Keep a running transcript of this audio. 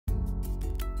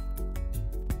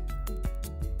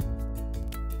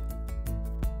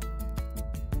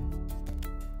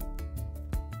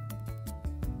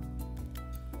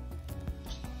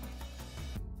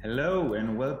Hello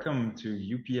and welcome to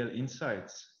UPL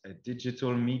Insights, a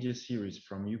digital media series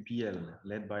from UPL,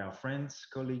 led by our friends,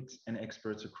 colleagues, and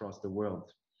experts across the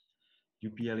world.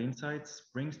 UPL Insights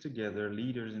brings together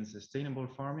leaders in sustainable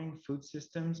farming, food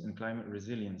systems, and climate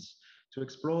resilience to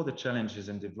explore the challenges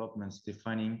and developments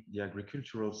defining the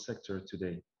agricultural sector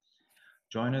today.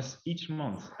 Join us each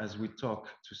month as we talk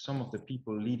to some of the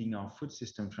people leading our food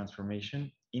system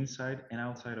transformation inside and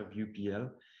outside of UPL,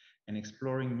 and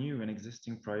exploring new and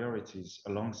existing priorities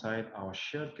alongside our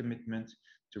shared commitment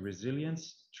to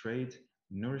resilience, trade,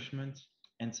 nourishment,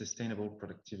 and sustainable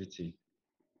productivity.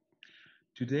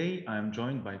 Today, I am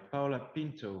joined by Paula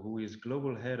Pinto, who is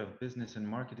Global Head of Business and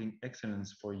Marketing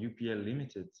Excellence for UPL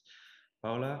Limited.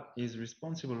 Paula is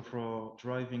responsible for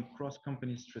driving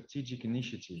cross-company strategic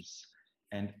initiatives.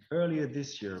 And earlier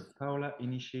this year, Paula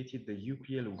initiated the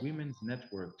UPL Women's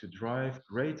Network to drive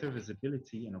greater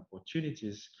visibility and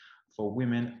opportunities for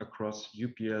women across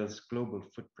UPL's global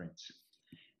footprint.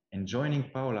 And joining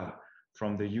Paula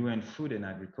from the UN Food and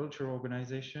Agriculture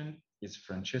Organization is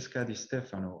Francesca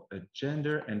Distefano, a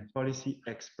gender and policy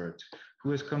expert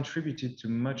who has contributed to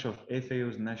much of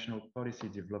FAO's national policy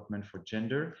development for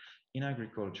gender in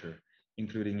agriculture,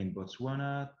 including in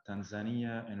Botswana,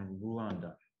 Tanzania, and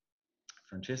Rwanda.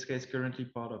 Francesca is currently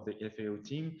part of the FAO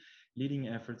team, leading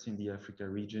efforts in the Africa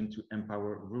region to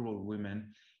empower rural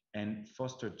women and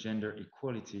foster gender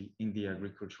equality in the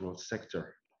agricultural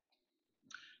sector.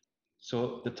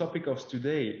 So the topic of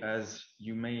today, as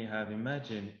you may have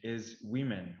imagined, is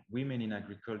women in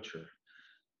agriculture.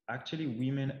 Actually,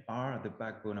 women are the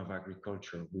backbone of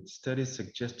agriculture, with studies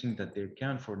suggesting that they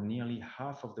account for nearly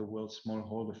half of the world's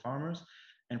smallholder farmers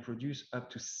and produce up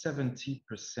to 70%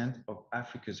 of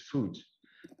Africa's food.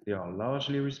 They are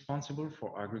largely responsible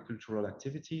for agricultural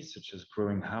activities such as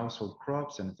growing household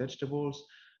crops and vegetables,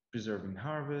 preserving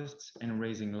harvests, and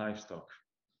raising livestock.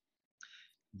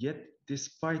 Yet,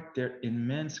 despite their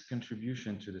immense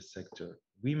contribution to the sector,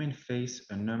 women face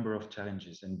a number of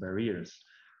challenges and barriers,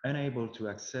 unable to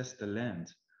access the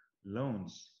land,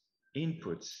 loans,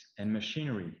 inputs, and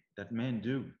machinery that men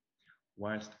do,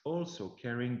 whilst also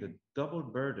carrying the double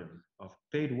burden of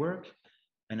paid work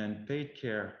and unpaid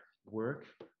care work,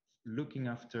 looking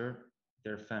after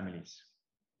their families.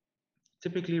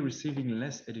 Typically receiving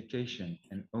less education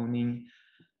and owning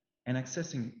and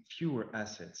accessing fewer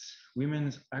assets,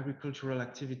 women's agricultural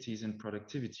activities and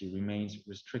productivity remains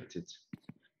restricted.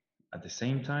 At the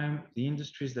same time, the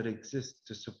industries that exist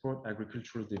to support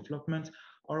agricultural development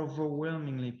are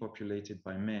overwhelmingly populated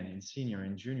by men in senior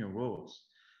and junior roles.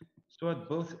 So at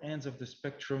both ends of the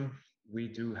spectrum, we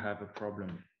do have a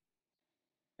problem.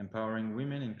 Empowering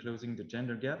women and closing the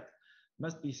gender gap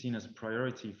must be seen as a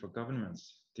priority for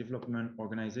governments, development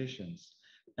organizations,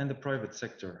 and the private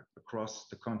sector across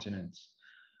the continent.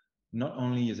 Not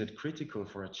only is it critical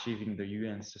for achieving the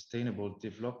UN Sustainable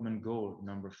Development Goal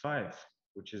number 5,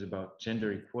 which is about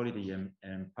gender equality and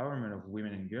empowerment of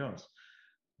women and girls,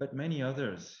 but many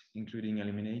others, including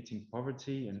eliminating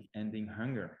poverty and ending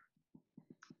hunger.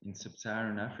 In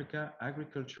sub-Saharan Africa,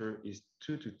 agriculture is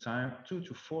 2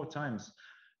 to 4 times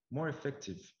more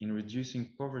effective in reducing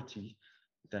poverty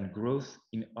than growth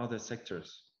in other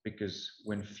sectors, because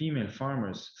when female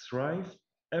farmers thrive,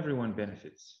 everyone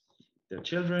benefits: their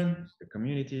children, the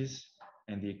communities,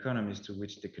 and the economies to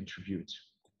which they contribute.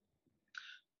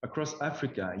 Across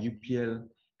Africa, UPL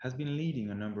has been leading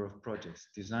a number of projects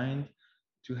designed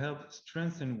to help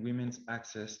strengthen women's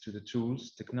access to the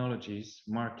tools, technologies,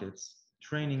 markets,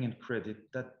 training, and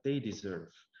credit that they deserve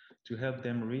to help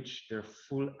them reach their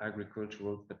full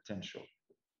agricultural potential.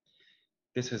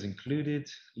 This has included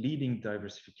leading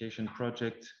diversification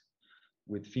projects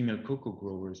with female cocoa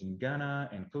growers in Ghana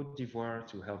and Côte d'Ivoire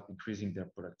to help increasing their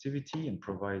productivity and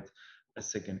provide a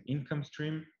second income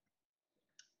stream.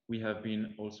 We have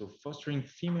been also fostering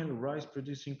female rice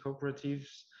producing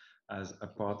cooperatives as a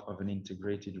part of an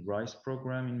integrated rice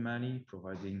program in Mali,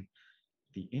 providing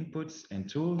the inputs and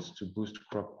tools to boost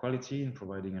crop quality and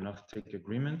providing an offtake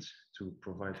agreement to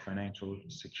provide financial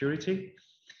security.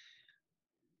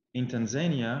 In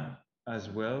Tanzania as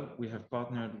well, we have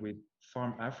partnered with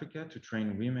Farm Africa to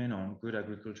train women on good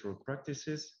agricultural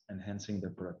practices, enhancing their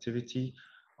productivity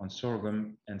on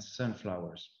sorghum and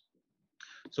sunflowers.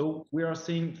 So we are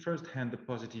seeing firsthand the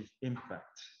positive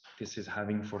impact this is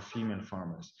having for female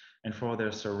farmers and for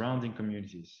their surrounding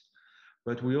communities.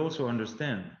 But we also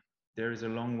understand there is a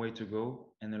long way to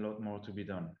go and a lot more to be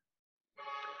done.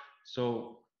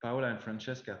 So Paula and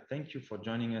Francesca, thank you for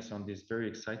joining us on this very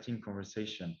exciting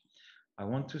conversation. I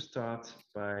want to start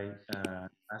by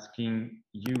asking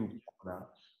you, Paula,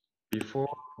 before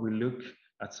we look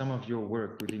at some of your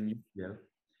work within UPL,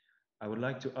 I would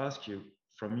like to ask you,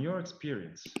 from your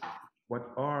experience, what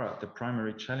are the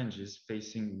primary challenges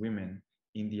facing women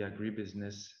in the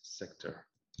agribusiness sector?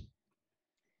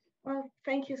 Well,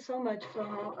 thank you so much,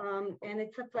 Florent. And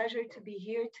it's a pleasure to be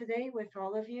here today with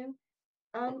all of you.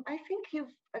 I think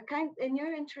you've in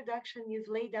your introduction, you've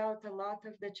laid out a lot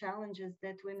of the challenges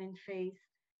that women face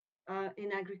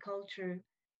in agriculture.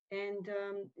 And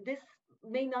this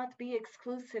may not be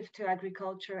exclusive to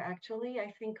agriculture, actually.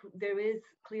 I think there is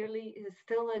clearly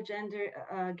still a gender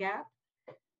gap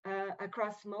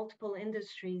across multiple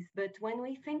industries. But when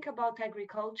we think about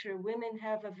agriculture, women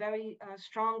have a very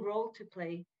strong role to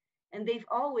play. And they've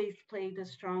always played a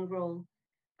strong role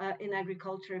in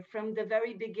agriculture from the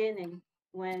very beginning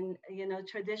when,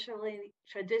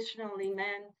 traditionally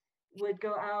men would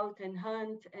go out and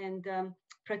hunt and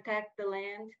protect the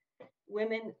land.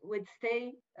 Women would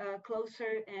stay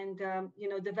closer and,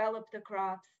 develop the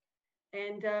crops.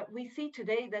 And we see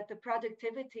today that the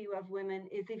productivity of women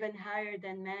is even higher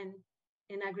than men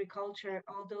in agriculture,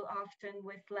 although often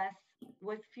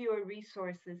with fewer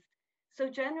resources. So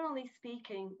generally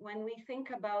speaking, when we think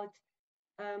about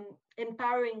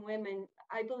empowering women,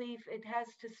 I believe it has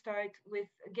to start with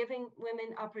giving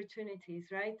women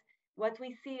opportunities, right? What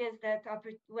we see is that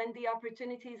when the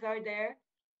opportunities are there,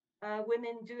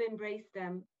 women do embrace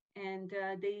them and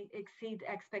they exceed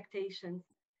expectations.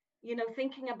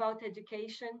 Thinking about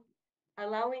education,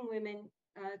 allowing women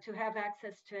to have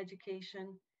access to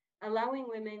education, allowing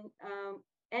women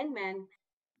and men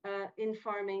in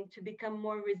farming to become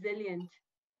more resilient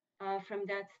from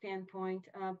that standpoint,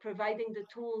 providing the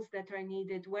tools that are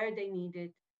needed where they need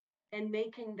it, and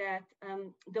making that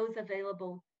those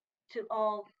available to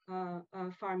all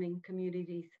farming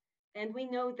communities. And we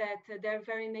know that there are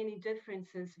very many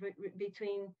differences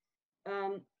between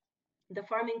um, the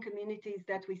farming communities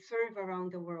that we serve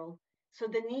around the world. So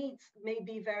the needs may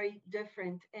be very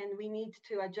different, and we need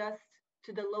to adjust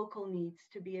to the local needs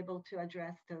to be able to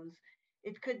address those.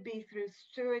 It could be through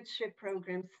stewardship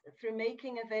programs, through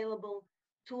making available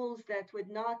tools that would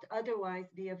not otherwise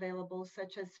be available,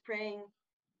 such as spraying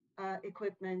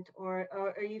equipment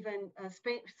or even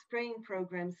spraying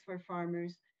programs for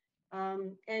farmers,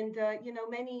 and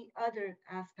many other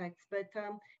aspects. But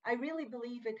I really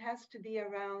believe it has to be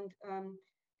around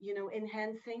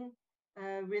enhancing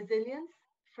resilience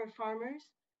for farmers,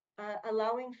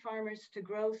 allowing farmers to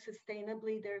grow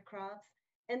sustainably their crops,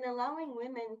 and allowing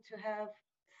women to have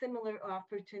similar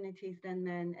opportunities than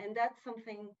men. And that's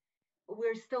something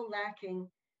we're still lacking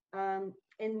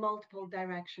in multiple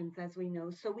directions, as we know.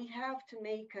 So we have to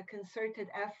make a concerted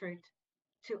effort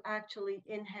to actually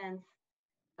enhance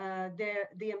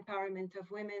the empowerment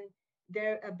of women,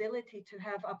 their ability to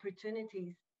have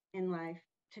opportunities in life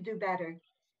to do better.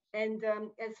 And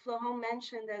as Florent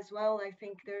mentioned as well, I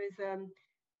think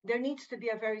there needs to be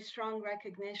a very strong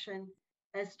recognition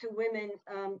as to women,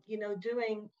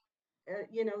 doing,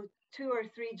 two or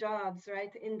three jobs,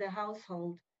 right, in the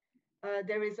household.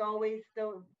 There is always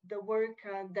the work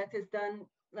that is done,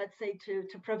 let's say,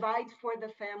 to provide for the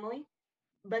family,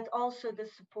 but also the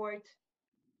support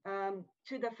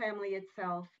to the family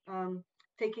itself,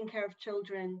 taking care of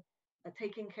children,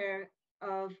 taking care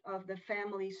of the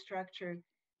family structure,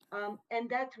 and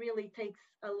that really takes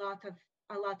a lot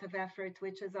of effort,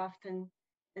 which is often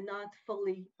not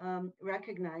fully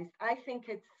recognized. I think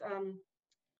it's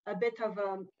a bit of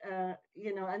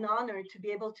an honor to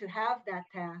be able to have that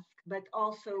task, but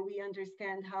also we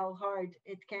understand how hard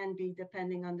it can be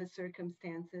depending on the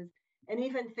circumstances. And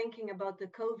even thinking about the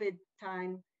COVID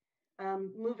time,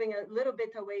 moving a little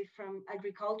bit away from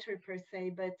agriculture per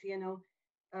se, but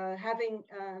having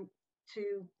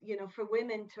to for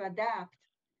women to adapt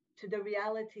to the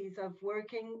realities of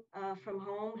working from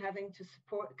home, having to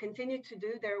continue to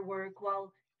do their work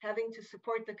while having to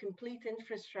support the complete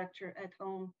infrastructure at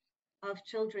home of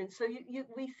children. So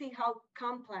we see how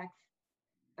complex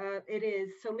it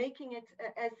is. So making it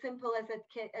as simple as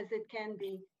it can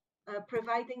be,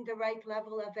 providing the right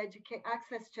level of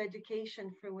access to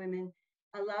education for women,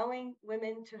 allowing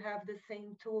women to have the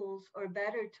same tools or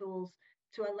better tools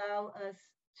to allow us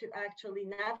to actually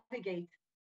navigate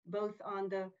both on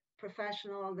the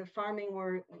professional, the farming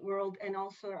world, and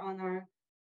also on our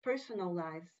personal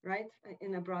lives, right?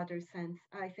 In a broader sense,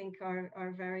 I think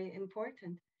are very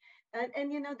important. And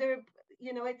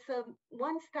it's a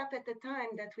one step at a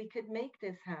time that we could make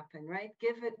this happen, right?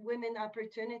 Give it women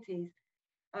opportunities.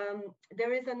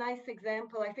 There is a nice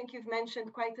example. I think you've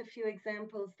mentioned quite a few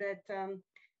examples that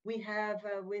we have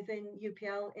within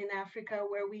UPL in Africa,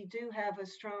 where we do have a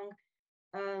strong,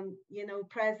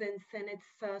 presence, and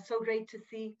it's so great to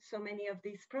see so many of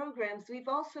these programs. We've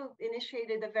also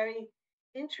initiated a very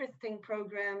interesting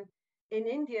program in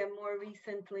India more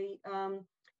recently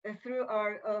through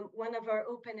our one of our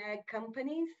open ag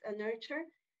companies, Nurture,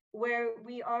 where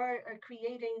we are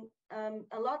creating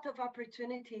a lot of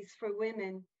opportunities for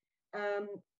women um,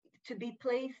 to be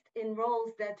placed in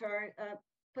roles that are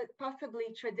possibly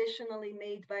traditionally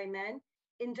made by men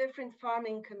in different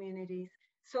farming communities.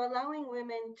 So allowing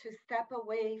women to step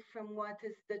away from what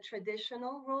is the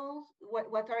traditional roles,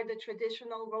 what are the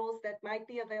traditional roles that might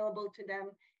be available to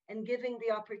them, and giving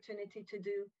the opportunity to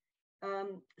do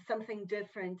something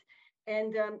different.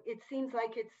 And it seems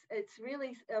like it's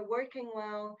really working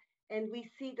well. And we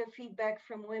see the feedback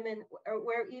from women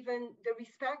where even the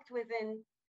respect within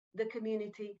the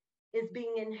community is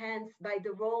being enhanced by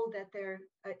the role that they're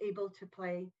able to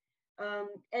play.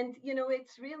 And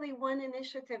it's really one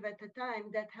initiative at a time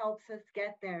that helps us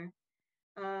get there.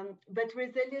 But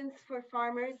resilience for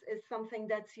farmers is something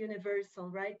that's universal,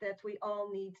 right? That we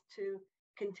all need to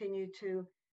continue to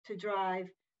drive,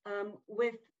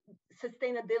 with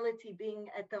sustainability being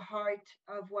at the heart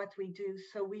of what we do,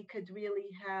 so we could really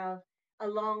have a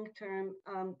long-term,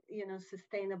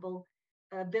 sustainable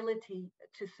ability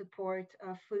to support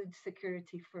food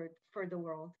security for the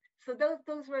world. So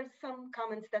those were some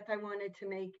comments that I wanted to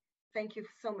make. Thank you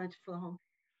so much, Florent.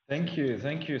 Thank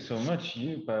you so much,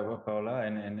 you, Paula,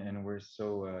 and we're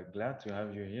so glad to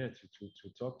have you here to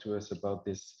talk to us about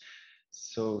this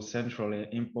so central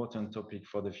and important topic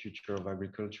for the future of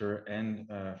agriculture and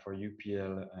for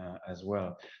UPL as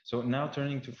well. So now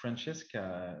turning to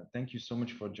Francesca, thank you so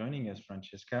much for joining us,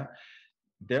 Francesca.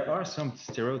 There are some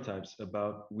stereotypes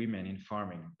about women in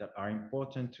farming that are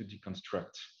important to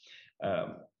deconstruct.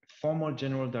 Um, Former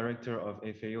General Director of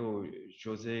FAO,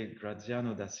 Jose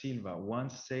Graziano da Silva,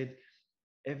 once said,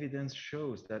 evidence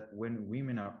shows that when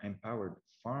women are empowered,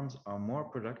 farms are more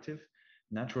productive,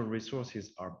 natural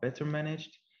resources are better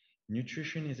managed,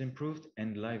 nutrition is improved,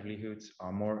 and livelihoods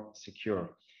are more secure.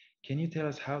 Can you tell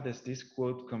us how does this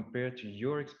quote compare to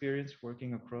your experience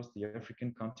working across the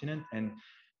African continent and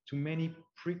to many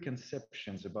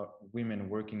preconceptions about women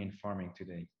working in farming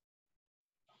today?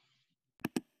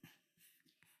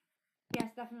 Yes,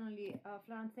 definitely.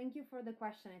 Florence, thank you for the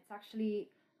question. It's actually,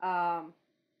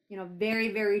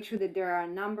 very, very true that there are a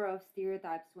number of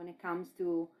stereotypes when it comes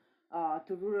to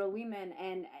rural women,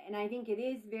 and I think it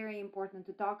is very important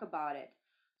to talk about it.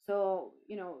 So,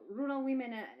 rural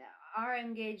women are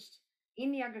engaged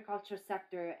in the agriculture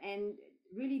sector and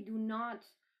really do not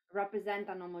represent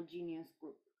an homogeneous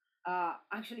group.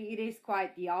 Actually, it is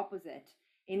quite the opposite.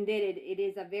 Indeed, it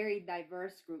is a very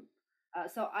diverse group.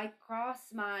 So I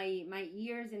cross my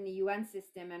years in the UN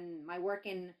system and my work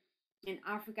in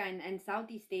Africa and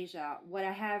Southeast Asia. What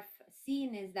I have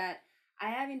seen is that I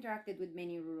have interacted with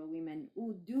many rural women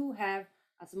who do have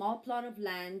a small plot of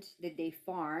land that they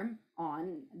farm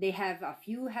on. They have a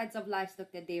few heads of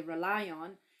livestock that they rely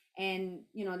on, and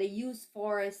they use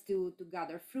forests to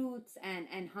gather fruits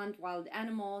and hunt wild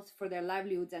animals for their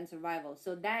livelihoods and survival.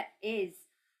 So that is,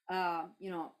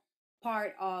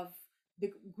 part of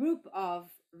the group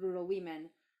of rural women.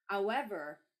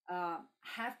 However,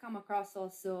 have come across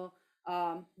also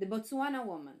the Botswana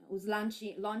woman who's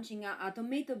launching a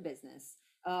tomato business,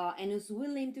 and who's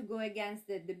willing to go against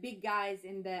the big guys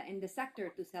in the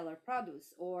sector to sell her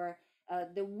produce, or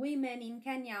the women in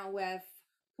Kenya who have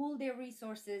pooled their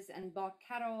resources and bought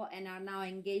cattle and are now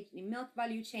engaged in milk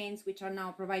value chains, which are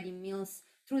now providing meals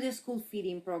through the school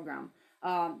feeding program.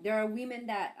 There are women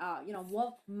that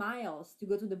walk miles to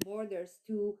go to the borders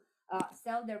to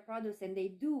sell their produce, and they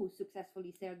do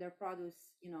successfully sell their produce,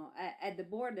 at the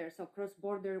border. So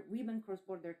cross-border women,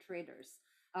 cross-border traders.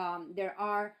 There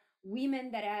are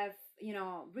women that have,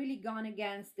 really gone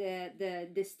against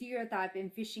the stereotype in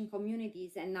fishing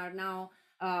communities and are now,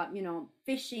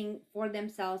 fishing for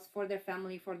themselves, for their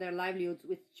family, for their livelihoods,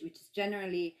 which is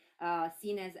generally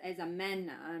seen as a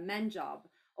man job.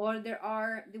 Or there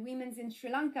are the women's in Sri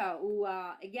Lanka who,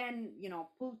 again,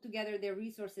 pulled together their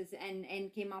resources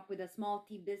and came up with a small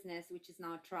tea business, which is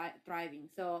now thriving.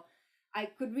 So I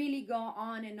could really go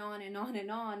on and on and on and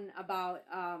on about,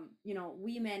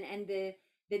 women and the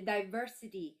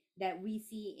diversity that we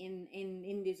see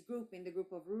in this group, in the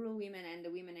group of rural women and the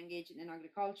women engaged in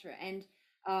agriculture. And,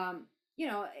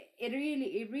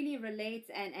 it really relates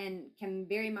and can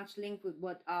very much link with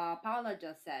what Paula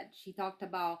just said. She talked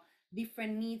about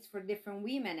different needs for different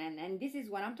women, and this is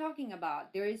what I'm talking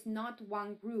about. There is not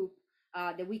one group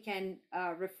that we can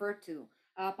refer to.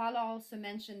 Paula also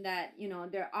mentioned that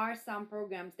there are some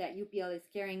programs that UPL is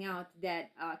carrying out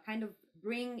that kind of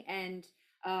bring and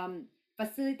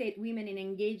facilitate women in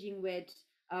engaging with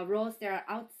roles that are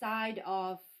outside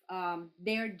of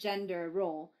their gender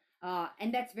role.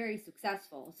 and that's very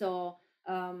successful. So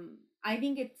I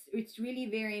think it's really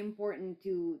very important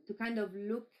to kind of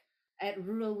look at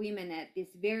rural women, at this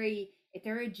very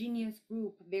heterogeneous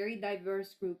group, very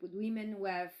diverse group with women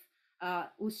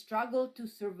who struggle to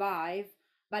survive,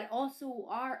 but also who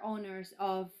are owners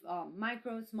of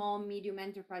micro, small, medium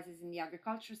enterprises in the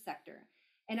agriculture sector.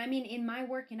 And I mean, in my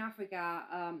work in Africa,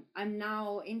 I'm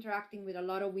now interacting with a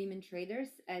lot of women traders.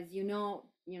 As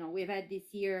we've had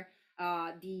this year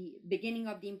the beginning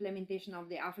of the implementation of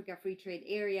the Africa Free Trade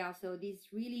Area. So this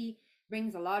really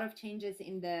brings a lot of changes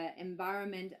in the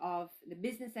environment of the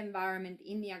business environment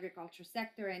in the agriculture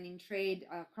sector and in trade,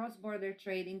 cross-border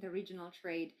trade, interregional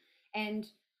trade. And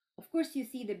of course, you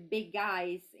see the big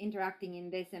guys interacting in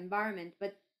this environment,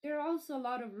 but there are also a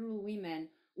lot of rural women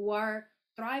who are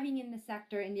thriving in the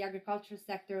sector, in the agriculture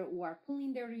sector, who are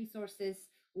pooling their resources,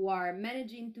 who are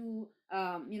managing to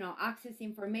access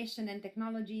information and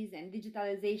technologies and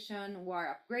digitalization, who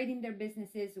are upgrading their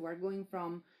businesses, who are going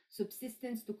from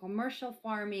subsistence to commercial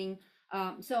farming.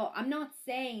 So I'm not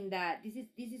saying that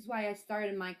this is why I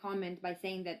started my comment by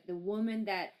saying that the woman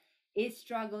that is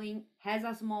struggling, has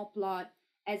a small plot,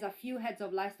 has a few heads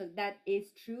of livestock. That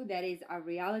is true. That is a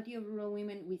reality of rural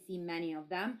women. We see many of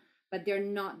them, but they're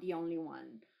not the only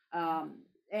one.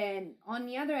 And on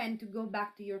the other end, to go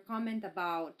back to your comment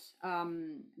about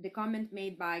the comment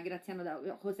made by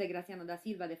Jose Graciano da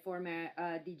Silva, the former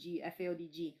DG, FAO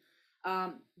DG,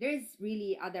 there is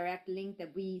really a direct link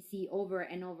that we see over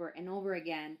and over and over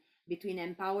again between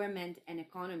empowerment and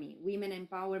economy, women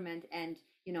empowerment and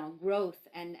growth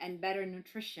and better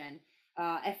nutrition.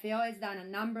 FAO has done a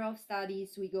number of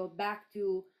studies. We go back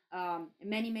to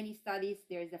many studies.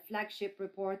 There's a flagship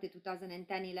report, the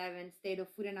 2010-11 State of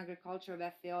Food and Agriculture of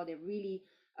FAO. They really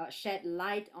shed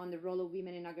light on the role of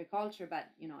women in agriculture. But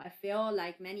FAO,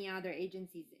 like many other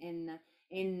agencies in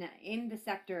the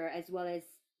sector, as well as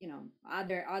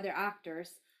other actors,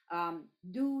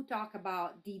 do talk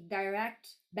about the direct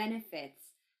benefits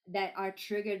that are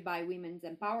triggered by women's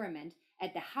empowerment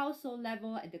at the household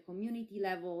level, at the community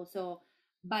level. So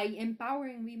by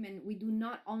empowering women, we do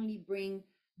not only bring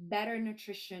better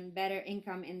nutrition, better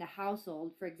income in the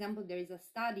household. For example, there is a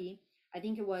study, I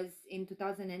think it was in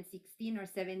 2016 or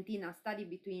 17, a study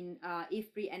between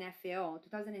IFPRI and FAO,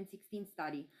 2016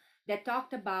 study, that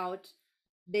talked about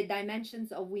the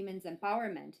dimensions of women's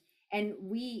empowerment. And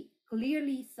we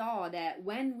clearly saw that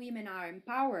when women are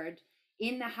empowered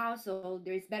in the household,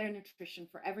 there is better nutrition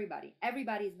for everybody.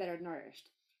 Everybody is better nourished.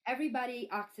 Everybody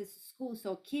accesses school.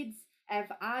 So kids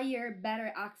have higher,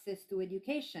 better access to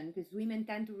education, because women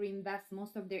tend to reinvest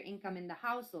most of their income in the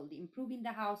household, improving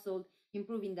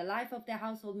the life of the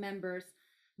household members.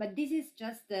 But this is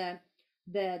just the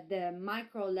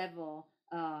micro level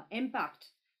impact.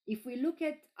 If we look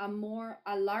at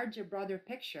a larger, broader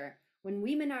picture, when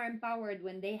women are empowered,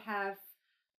 when they have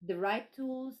the right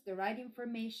tools, the right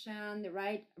information, the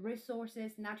right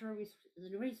resources, natural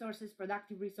resources,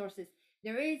 productive resources,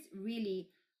 there is really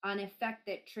an effect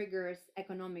that triggers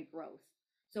economic growth.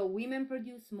 So women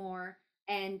produce more,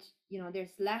 and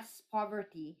there's less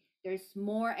poverty, there's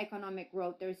more economic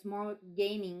growth, there's more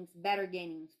gainings, better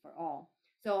gainings for all.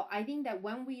 So I think that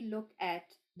when we look at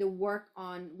the work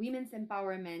on women's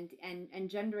empowerment and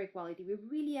gender equality, we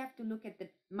really have to look at the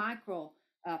macro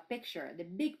picture, the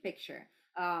big picture.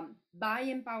 By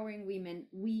empowering women,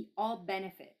 we all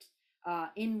benefit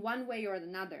in one way or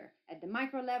another, at the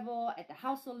micro level, at the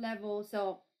household level.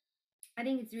 So I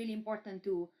think it's really important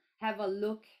to have a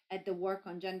look at the work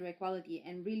on gender equality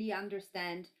and really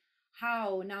understand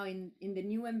how now in the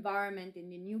new environment, in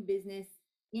the new business,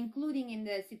 including in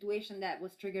the situation that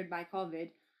was triggered by COVID,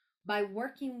 by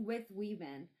working with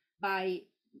women, by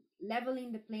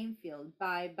leveling the playing field,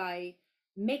 by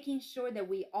making sure that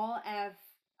we all have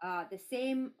the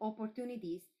same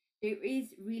opportunities, there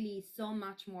is really so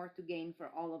much more to gain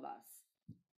for all of us.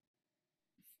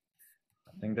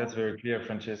 I think that's very clear,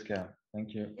 Francesca.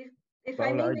 Thank you. If Paula,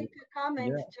 I may make a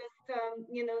comment,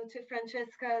 just to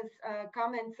Francesca's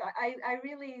comments, I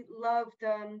really loved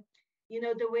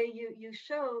the way you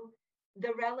show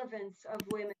the relevance of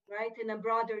women, right, in a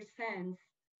broader sense,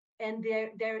 and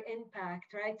their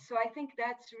impact, right? So I think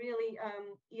that's really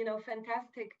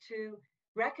fantastic to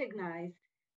recognize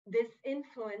this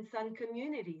influence on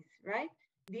communities, right?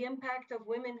 The impact of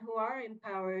women who are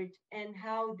empowered and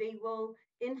how they will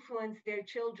influence their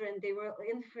children, they will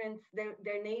influence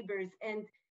their neighbors, and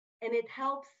it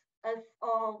helps us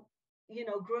all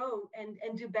grow and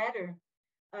do better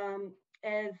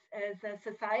as a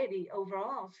society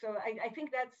overall. So I think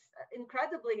that's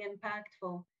incredibly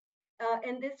impactful,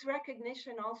 and this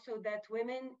recognition also that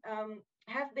women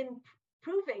have been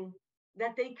proving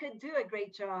that they could do a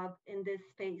great job in this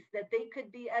space, that they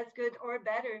could be as good or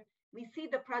better. We see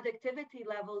the productivity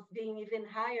levels being even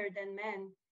higher than men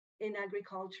in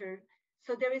agriculture.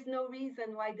 So there is no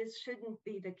reason why this shouldn't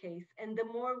be the case. And the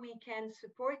more we can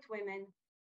support women,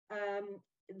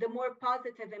 the more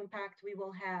positive impact we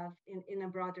will have in a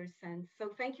broader sense.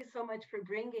 So thank you so much for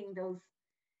bringing those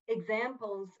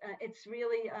examples. It's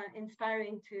really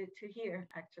inspiring to hear,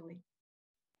 actually.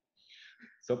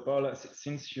 So Paula,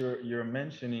 since you're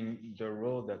mentioning the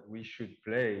role that we should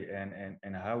play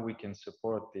and how we can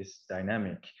support this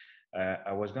dynamic,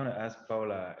 I was going to ask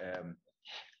Paula.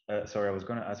 I was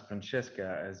going to ask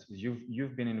Francesca, as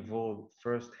you've been involved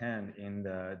firsthand in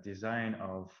the design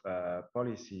of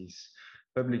policies,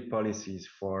 public policies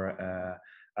for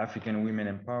African women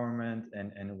empowerment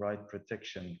and right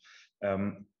protection.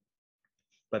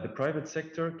 But the private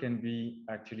sector can be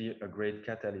actually a great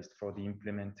catalyst for the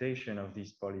implementation of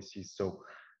these policies. So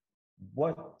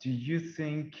what do you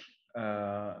think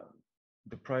the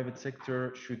private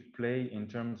sector should play in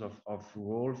terms of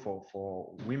role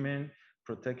for women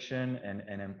protection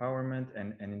and empowerment,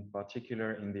 and in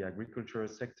particular in the agricultural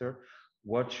sector?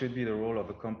 What should be the role of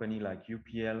a company like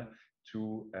UPL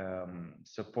to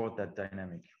support that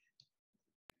dynamic?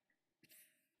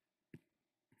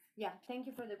 Yeah, thank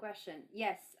you for the question.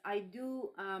 Yes, I do.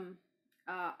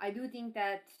 I do think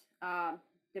that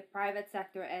the private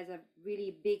sector has a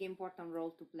really big, important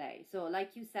role to play. So,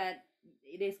 like you said,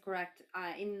 it is correct.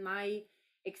 In my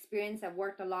experience, I've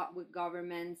worked a lot with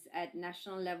governments at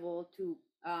national level to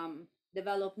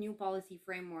develop new policy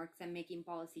frameworks and making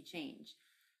policy change.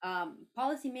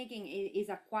 Policy making is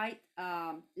a quite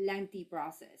lengthy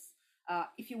process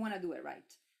if you want to do it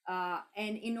right.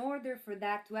 And in order for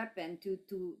that to happen,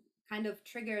 to kind of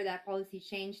trigger that policy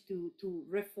change to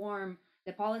reform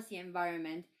the policy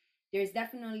environment, there's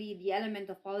definitely the element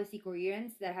of policy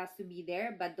coherence that has to be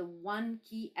there. But the one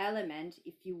key element,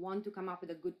 if you want to come up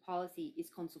with a good policy, is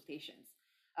consultations.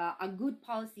 A good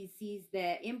policy sees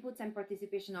the inputs and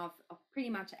participation of pretty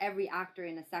much every actor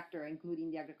in a sector, including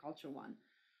the agriculture one.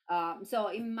 So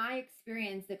in my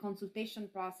experience, the consultation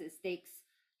process takes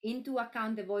into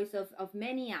account the voice of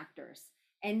many actors.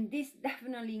 And this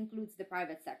definitely includes the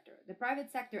private sector. The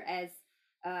private sector has,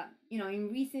 in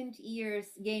recent years,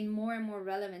 gained more and more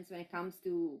relevance when it comes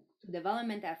to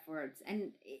development efforts.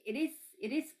 And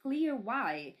it is clear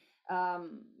why.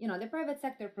 The private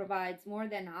sector provides more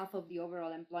than half of the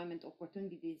overall employment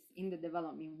opportunities in the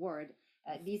developing world.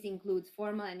 This includes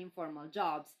formal and informal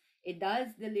jobs. It does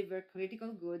deliver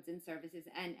critical goods and services,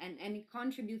 and it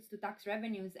contributes to tax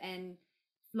revenues and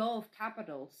flow of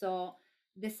capital. So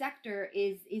the sector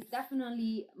is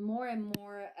definitely more and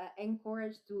more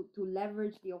encouraged to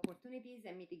leverage the opportunities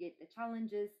and mitigate the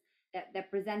challenges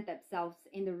that present themselves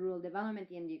in the rural development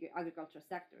and the agriculture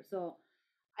sector. So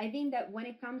I think that when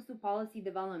it comes to policy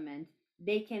development,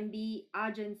 they can be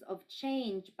agents of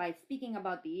change by speaking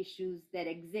about the issues that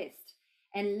exist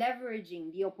and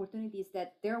leveraging the opportunities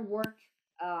that their work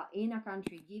in a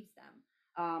country gives them.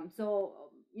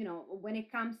 When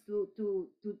it comes to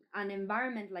an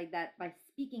environment like that, by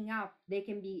speaking up, they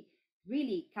can be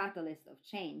really catalyst of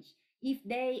change if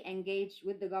they engage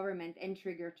with the government and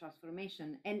trigger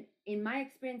transformation. And in my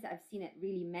experience, I've seen it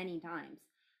really many times.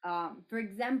 For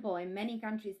example, in many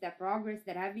countries, the progress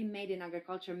that have been made in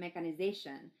agriculture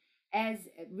mechanization has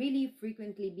really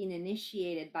frequently been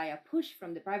initiated by a push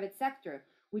from the private sector,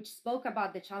 which spoke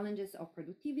about the challenges of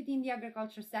productivity in the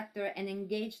agriculture sector and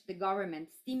engaged the government,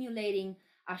 stimulating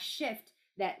a shift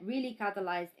that really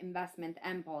catalyzed investment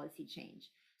and policy change.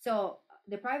 So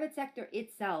the private sector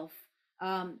itself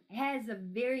has a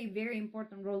very, very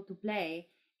important role to play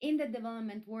in the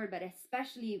development world, but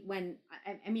especially when,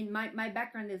 my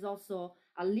background is also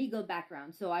a legal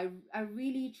background. So I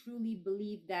really, truly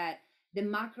believe that the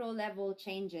macro level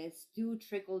changes do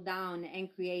trickle down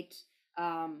and create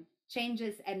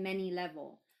changes at many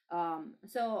levels.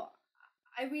 So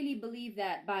I really believe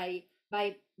that by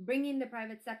bringing the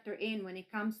private sector in when it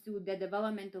comes to the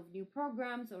development of new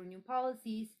programs or new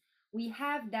policies, we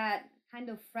have that kind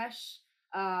of fresh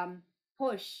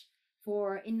push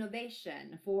for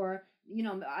innovation, for,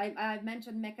 I've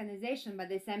mentioned mechanization, but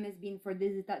the same has been for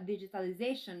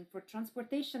digitalization, for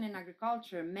transportation and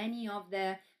agriculture. Many of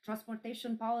the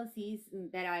transportation policies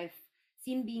that I've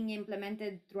seen being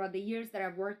implemented throughout the years that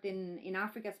I've worked in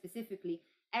Africa specifically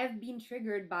have been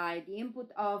triggered by the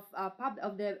input of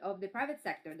the private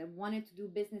sector that wanted to do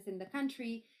business in the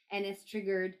country, and has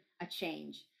triggered a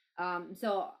change.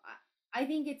 So I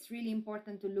think it's really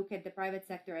important to look at the private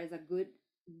sector as a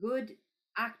good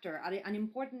actor, an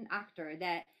important actor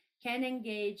that can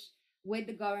engage with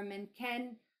the government,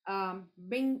 can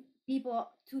bring people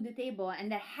to the table,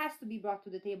 and that has to be brought to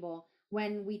the table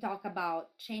when we talk about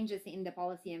changes in the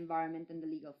policy environment and the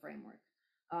legal framework.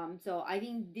 So I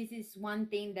think this is one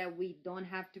thing that we don't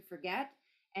have to forget,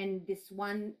 and this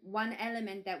one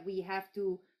element that we have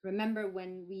to remember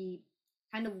when we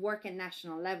kind of work at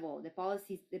national level. The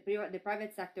policies, the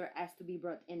private sector has to be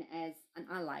brought in as an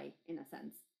ally in a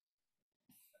sense.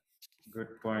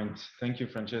 Good point. Thank you,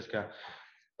 Francesca.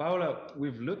 Paula,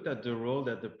 we've looked at the role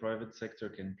that the private sector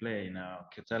can play now,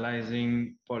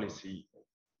 catalyzing policy.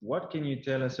 What can you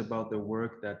tell us about the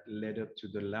work that led up to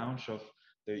the launch of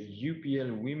the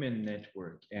UPL Women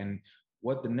Network and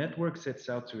what the network sets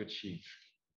out to achieve?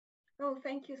 Oh,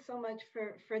 thank you so much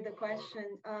for the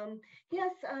question.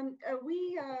 Yes,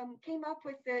 we came up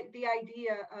with the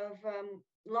idea of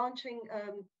launching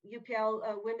UPL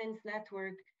Women's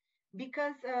Network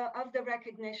because of the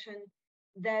recognition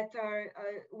that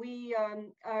we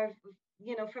are,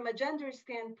 you know, from a gender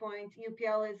standpoint,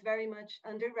 UPL is very much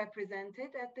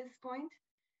underrepresented at this point.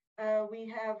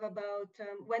 We have about,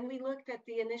 when we looked at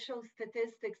the initial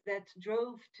statistics that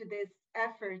drove to this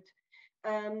effort,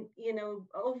 you know,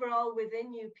 overall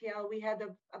within UPL, we had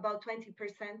about 20%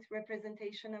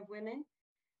 representation of women.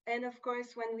 And of course,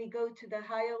 when we go to the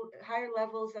higher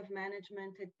levels of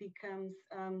management, it becomes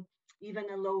even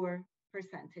a lower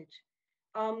percentage.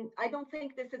 I don't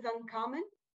think this is uncommon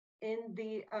in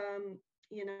the,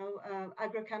 you know,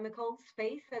 agrochemical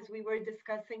space, as we were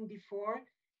discussing before.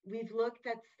 We've looked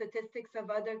at statistics of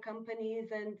other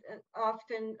companies, and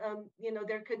often, you know,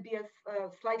 there could be a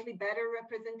slightly better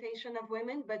representation of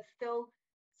women, but still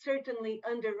certainly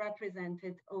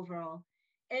underrepresented overall.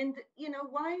 And, you know,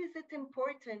 why is it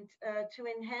important to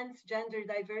enhance gender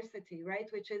diversity, right,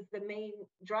 which is the main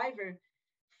driver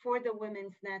for the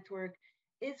Women's Network?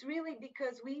 Is really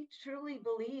because we truly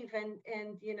believe,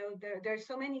 and you know, there are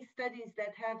so many studies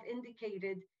that have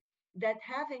indicated that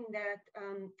having that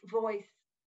voice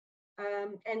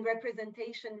and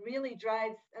representation really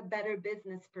drives a better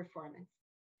business performance.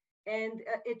 And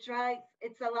it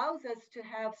allows us to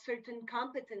have certain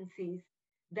competencies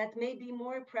that may be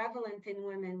more prevalent in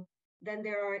women than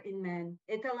there are in men.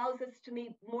 It allows us to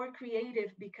be more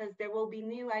creative because there will be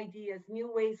new ideas,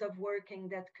 new ways of working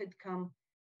that could come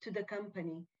to the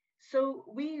company. So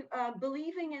we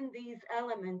believing in these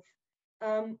elements,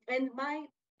 and my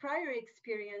prior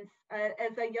experience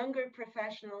as a younger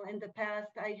professional in the past,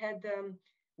 I had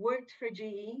worked for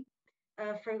GE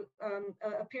for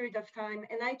a period of time,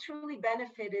 and I truly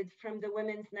benefited from the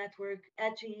Women's Network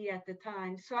at GE at the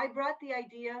time. So I brought the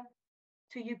idea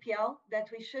to UPL that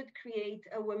we should create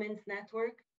a women's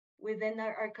network within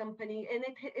our company, and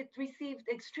it received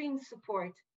extreme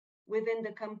support within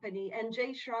the company. And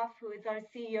Jay Schroff, who is our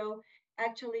CEO,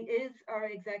 actually is our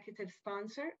executive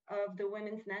sponsor of the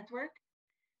Women's Network.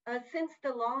 Since the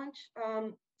launch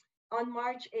on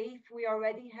March 8th, we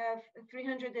already have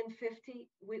 350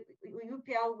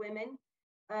 UPL women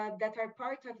that are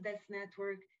part of this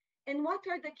network. And what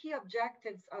are the key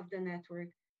objectives of the network?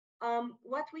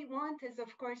 What we want is,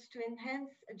 of course, to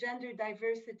enhance gender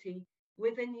diversity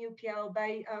within UPL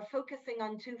by focusing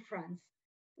on two fronts.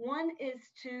 One is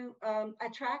to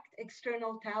attract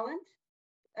external talent,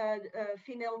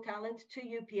 female talent to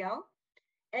UPL.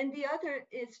 And the other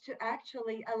is to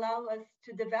actually allow us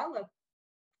to develop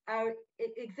our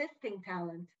existing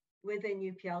talent within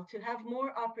UPL, to have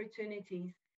more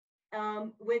opportunities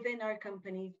within our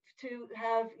company, to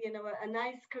have, you know, a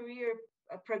nice career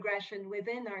progression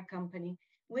within our company,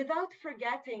 without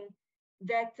forgetting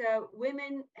that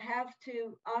women have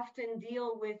to often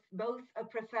deal with both a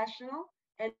professional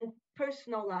and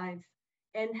personal lives,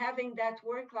 and having that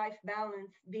work-life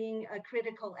balance being a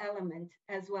critical element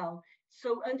as well.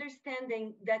 So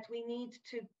understanding that we need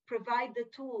to provide the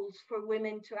tools for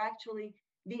women to actually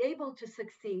be able to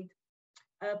succeed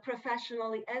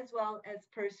professionally as well as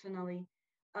personally,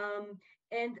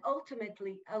 and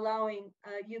ultimately allowing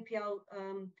UPL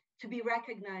to be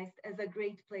recognized as a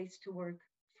great place to work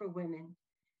for women.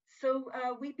 So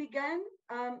we began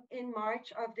in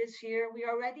March of this year. We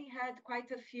already had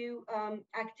quite a few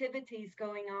activities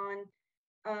going on.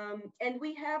 And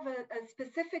we have a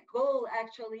specific goal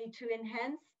actually to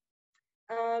enhance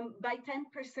by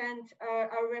 10%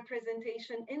 our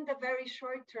representation in the very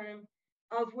short term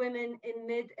of women in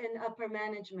mid and upper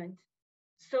management.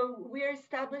 So we're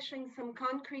establishing some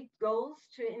concrete goals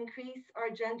to increase our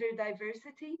gender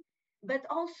diversity, but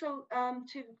also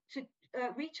to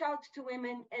reach out to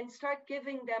women and start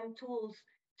giving them tools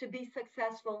to be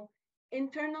successful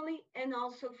internally, and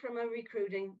also from a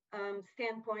recruiting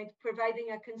standpoint, providing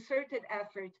a concerted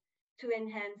effort to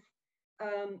enhance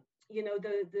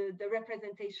the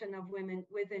representation of women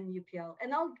within UPL.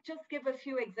 And I'll just give a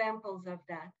few examples of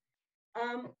that.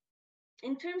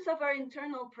 In terms of our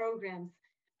internal programs,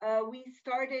 we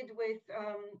started with,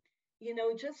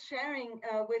 just sharing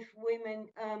with women,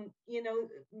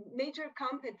 major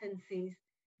competencies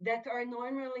that are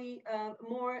normally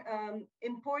more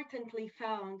importantly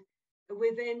found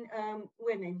within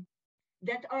women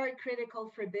that are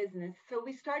critical for business. So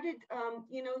we started,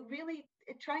 really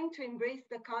trying to embrace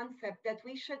the concept that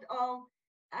we should all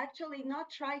actually not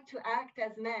try to act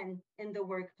as men in the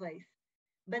workplace,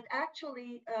 but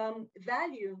actually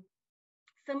value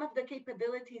some of the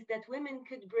capabilities that women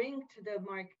could bring to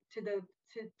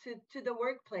the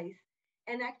workplace,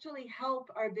 and actually help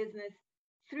our business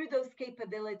through those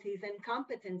capabilities and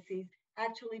competencies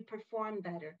actually perform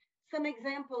better. Some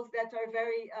examples that are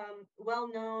very well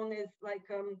known is like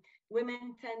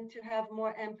women tend to have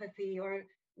more empathy or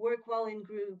work well in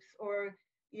groups, or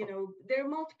there are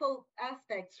multiple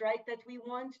aspects, right, that we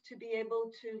want to be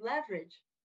able to leverage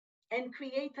and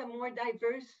create a more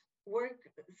diverse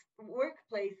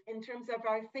workplace in terms of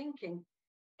our thinking.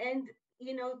 And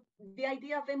the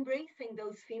idea of embracing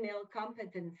those female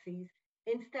competencies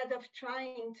instead of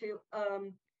trying to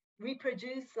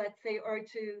reproduce, let's say, or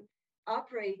to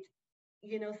operate,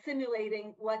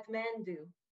 simulating what men do.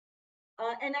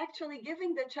 And actually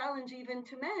giving the challenge even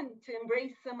to men to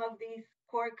embrace some of these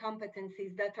core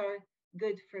competencies that are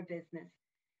good for business.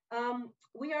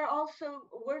 We are also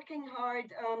working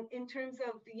hard in terms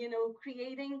of,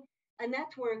 creating a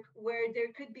network where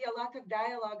there could be a lot of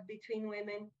dialogue between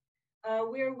women.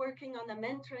 We're working on a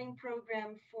mentoring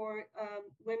program for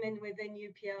women within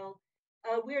UPL.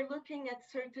 We're looking at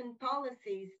certain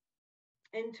policies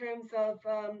in terms of,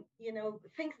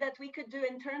 things that we could do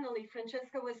internally.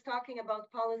 Francesca was talking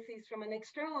about policies from an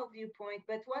external viewpoint,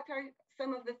 but what are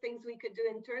some of the things we could do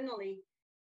internally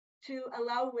to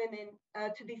allow women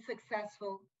to be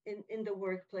successful in the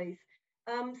workplace?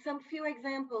 Some few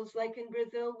examples, like in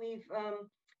Brazil, we've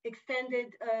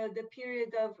extended the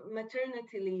period of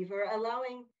maternity leave, or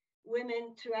allowing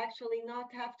women to actually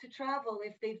not have to travel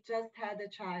if they've just had a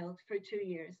child for 2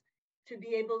 years, to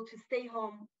be able to stay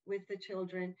home with the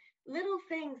children. Little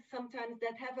things sometimes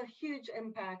that have a huge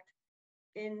impact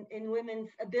in women's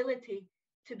ability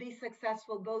to be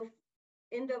successful, both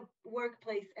in the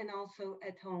workplace and also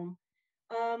at home.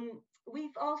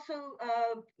 We've also,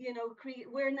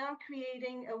 we're now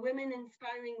creating a Women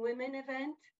Inspiring Women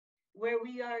event, where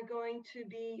we are going to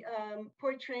be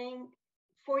portraying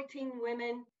 14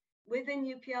 women within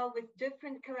UPL with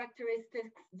different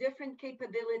characteristics, different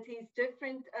capabilities,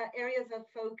 different areas of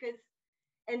focus,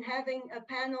 and having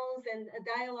panels and a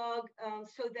dialogue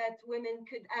so that women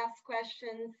could ask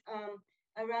questions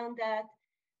around that.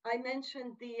 I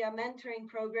mentioned the mentoring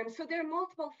program. So there are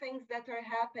multiple things that are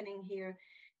happening here.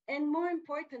 And more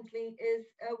importantly is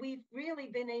we've really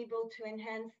been able to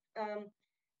enhance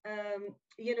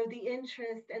the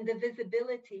interest and the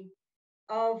visibility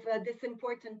of this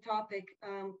important topic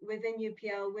within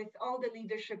UPL, with all the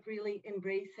leadership really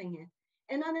embracing it.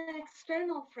 And on an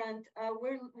external front,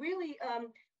 we're really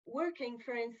working,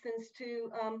 for instance,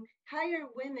 to hire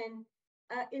women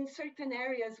in certain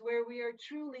areas where we are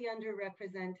truly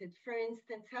underrepresented. For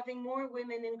instance, having more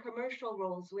women in commercial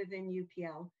roles within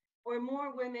UPL, or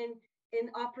more women in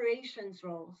operations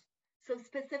roles. So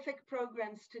specific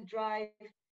programs to drive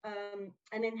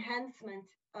an enhancement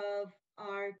of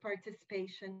our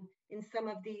participation in some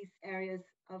of these areas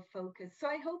of focus. So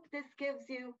I hope this gives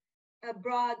you a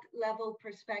broad level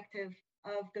perspective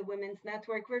of the Women's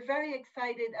Network. We're very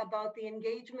excited about the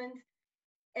engagement,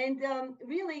 and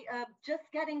really just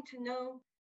getting to know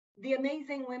the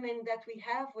amazing women that we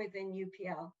have within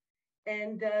UPL,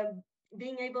 and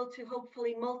being able to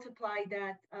hopefully multiply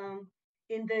that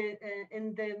in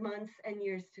the months and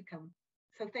years to come.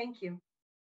 So thank you.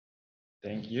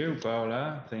 Thank you,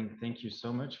 Paula. Thank you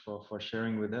so much for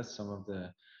sharing with us some of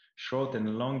the short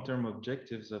and long-term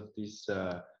objectives of these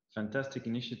fantastic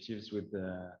initiatives with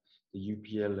the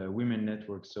UPL Women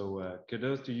Network. So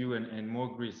kudos to you, and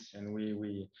more grace. And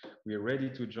we're ready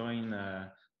to join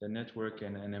the network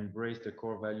and embrace the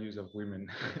core values of women.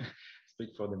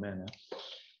 Speak for the men.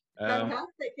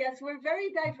 Fantastic. Yes, we're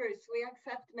very diverse. We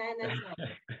accept men as well.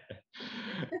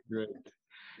 Great.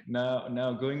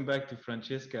 Now going back to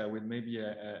Francesca with maybe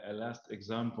a last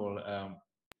example.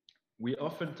 We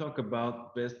often talk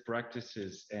about best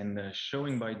practices and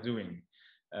showing by doing.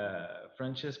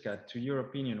 Francesca, to your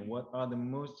opinion, what are the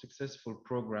most successful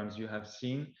programs you have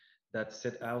seen that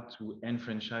set out to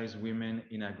enfranchise women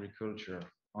in agriculture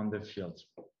on the field?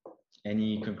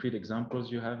 Any concrete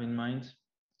examples you have in mind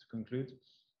to conclude?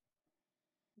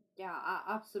 Yeah,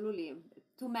 absolutely.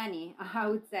 Too many, I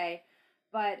would say.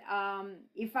 But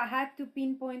if I had to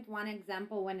pinpoint one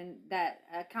example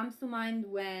that comes to mind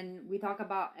when we talk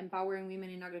about empowering women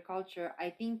in agriculture,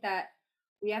 I think that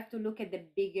we have to look at the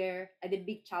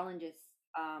big challenges.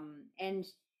 And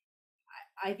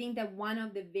I think that one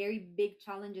of the very big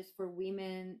challenges for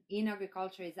women in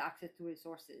agriculture is access to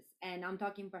resources. And I'm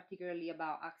talking particularly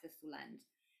about access to land,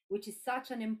 which is such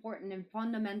an important and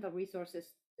fundamental resource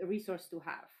to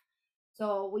have.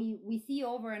 So we see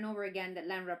over and over again that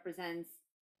land represents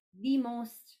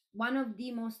one of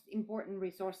the most important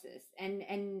resources,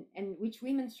 and which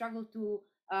women struggle to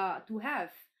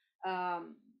have.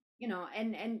 Um,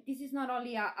 and this is not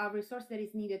only a resource that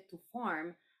is needed to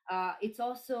farm, it's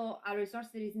also a resource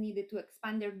that is needed to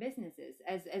expand their businesses,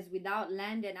 as without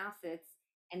land and assets,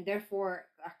 and therefore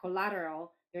a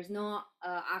collateral, there's no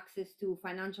access to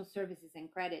financial services and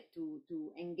credit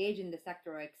to engage in the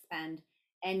sector or expand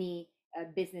any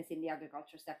business in the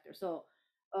agriculture sector. So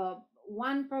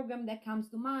one program that comes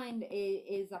to mind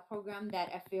is a program that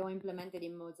FAO implemented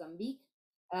in Mozambique,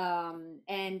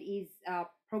 and is a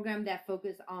program that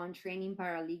focuses on training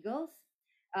paralegals.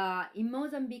 In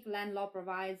Mozambique, land law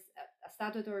provides a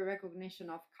statutory recognition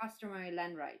of customary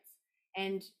land rights,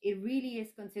 and it really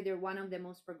is considered one of the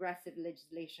most progressive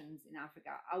legislations in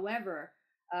Africa. However,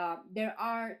 there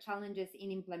are challenges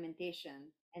in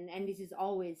implementation, and this is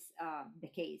always the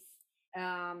case.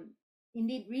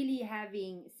 Indeed,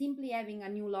 simply having a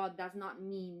new law does not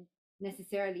mean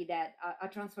necessarily that a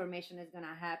transformation is going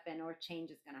to happen or change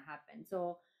is going to happen.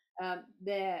 So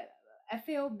the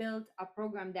FAO built a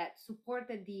program that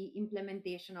supported the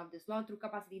implementation of this law through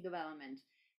capacity development,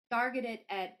 targeted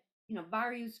at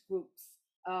various groups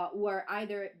who are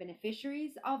either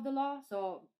beneficiaries of the law,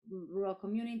 so rural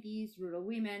communities, rural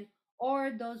women,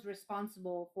 or those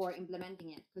responsible for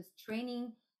implementing it. Because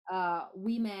training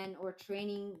women or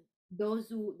training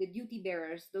the duty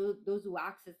bearers, those who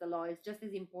access the law, is just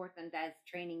as important as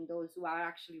training those who are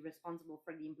actually responsible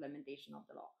for the implementation of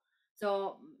the law.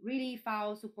 So really,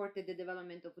 FAO supported the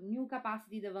development of new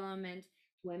capacity development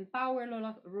to empower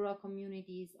rural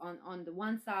communities on the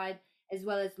one side, as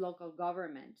well as local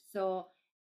government. So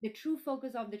the true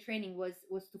focus of the training was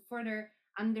to further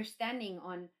understanding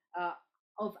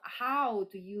of how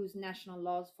to use national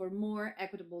laws for more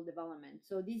equitable development.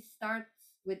 So this starts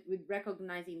with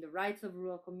recognizing the rights of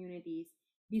rural communities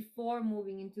before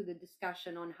moving into the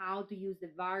discussion on how to use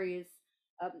the various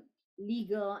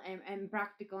legal and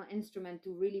practical instrument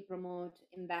to really promote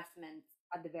investment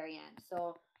at the very end.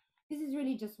 So this is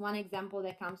really just one example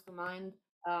that comes to mind.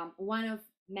 One of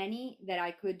many that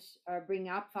I could bring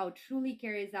up. FAO truly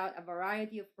carries out a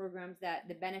variety of programs that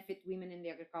benefit women in the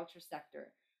agriculture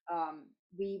sector.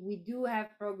 We do have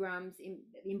programs,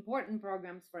 important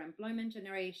programs for employment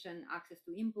generation, access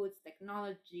to inputs,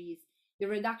 technologies, the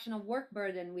reduction of work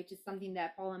burden, which is something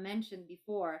that Paula mentioned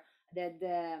before, that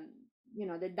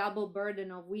the double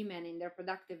burden of women in their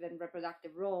productive and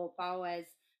reproductive role. FAO has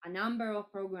a number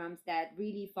of programs that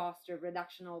really foster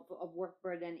reduction of work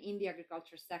burden in the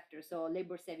agriculture sector. So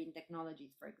labor saving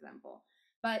technologies, for example.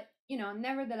 But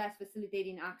nevertheless,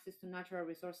 facilitating access to natural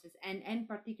resources and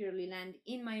particularly land,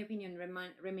 in my opinion,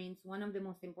 remains one of the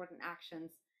most important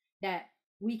actions that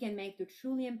we can make to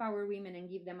truly empower women and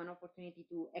give them an opportunity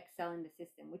to excel in the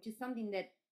system, which is something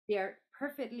that they are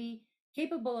perfectly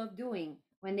capable of doing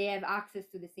when they have access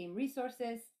to the same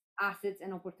resources, assets,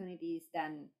 and opportunities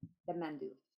than men do.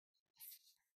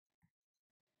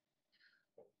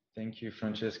 Thank you,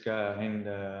 Francesca. And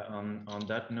on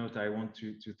that note, I want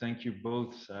to thank you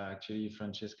both, actually,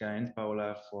 Francesca and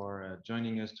Paula, for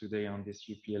joining us today on this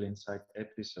UPL Insight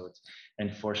episode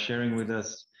and for sharing with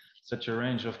us such a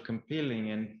range of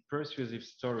compelling and persuasive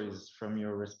stories from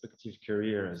your respective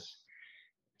careers.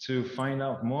 To find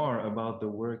out more about the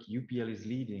work UPL is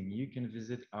leading, you can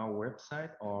visit our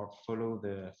website or follow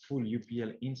the full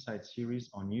UPL Insight series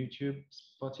on YouTube,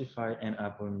 Spotify, and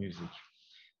Apple Music.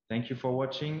 Thank you for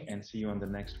watching and see you on the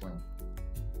next one.